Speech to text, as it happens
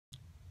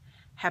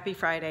Happy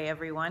Friday,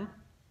 everyone.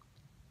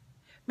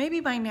 Maybe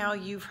by now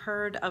you've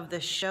heard of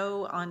the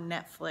show on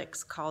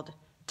Netflix called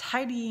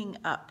Tidying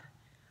Up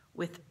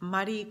with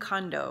Marie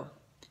Kondo.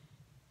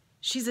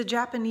 She's a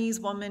Japanese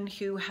woman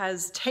who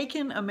has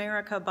taken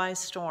America by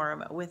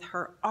storm with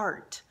her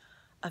art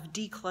of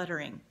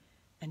decluttering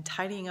and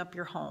tidying up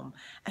your home.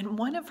 And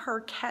one of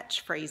her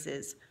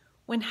catchphrases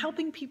when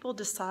helping people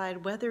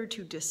decide whether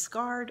to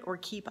discard or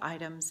keep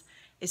items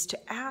is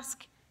to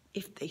ask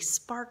if they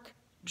spark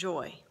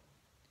joy.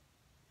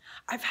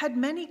 I've had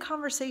many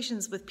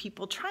conversations with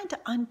people trying to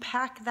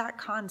unpack that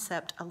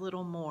concept a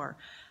little more.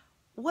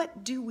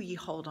 What do we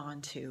hold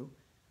on to?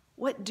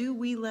 What do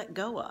we let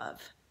go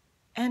of?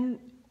 And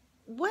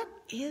what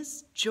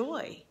is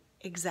joy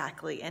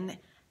exactly? And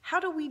how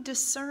do we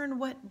discern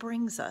what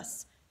brings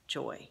us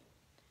joy?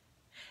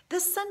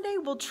 This Sunday,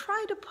 we'll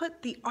try to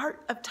put the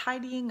art of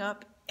tidying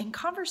up in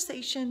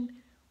conversation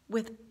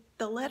with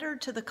the letter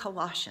to the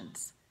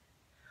Colossians,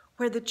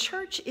 where the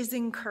church is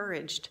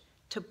encouraged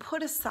to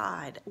put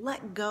aside,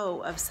 let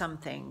go of some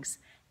things,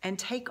 and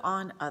take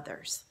on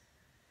others.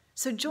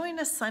 So join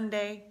us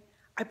Sunday.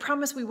 I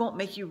promise we won't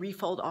make you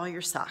refold all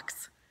your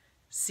socks.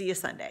 See you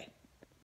Sunday.